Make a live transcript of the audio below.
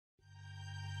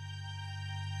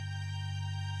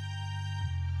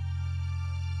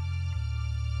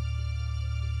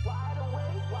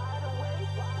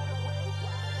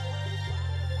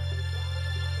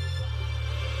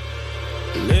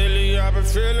been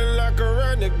feeling like a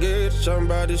renegade.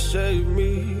 Somebody save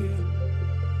me.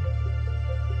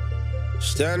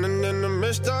 Standing in the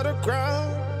midst of the crowd,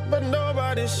 but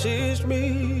nobody sees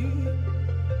me.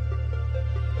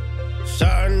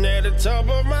 Shouting at the top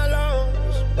of my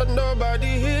lungs, but nobody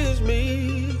hears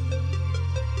me.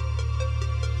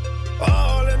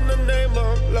 All in the name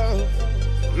of love.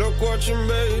 Look what you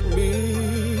made me.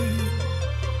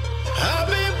 I've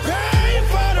been praying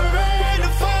for the rain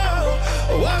to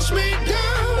fall. Wash me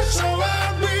down so I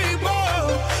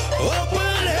reborn.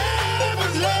 Open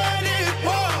heavens, let it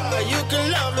pour. You can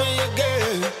love me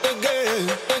again, again,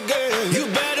 again. You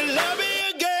better love me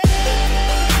again.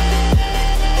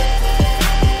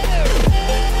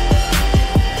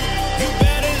 You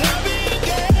better love me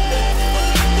again.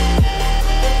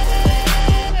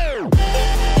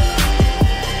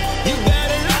 You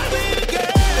better love me again.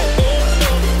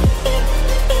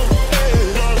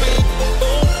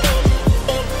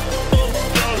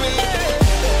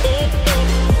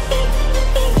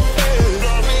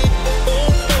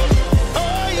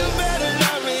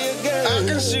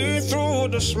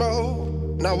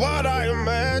 Smoke, not what I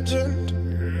imagined.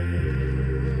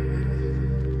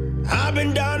 I've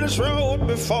been down this road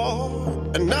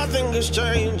before, and nothing is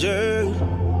changing.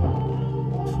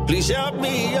 Please help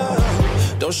me up,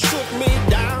 don't shoot me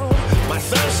down. My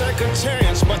third second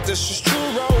chance, but this is true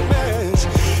romance.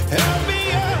 Help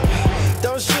me up,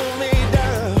 don't shoot me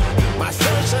down. My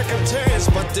third second chance,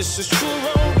 but this is true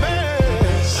romance.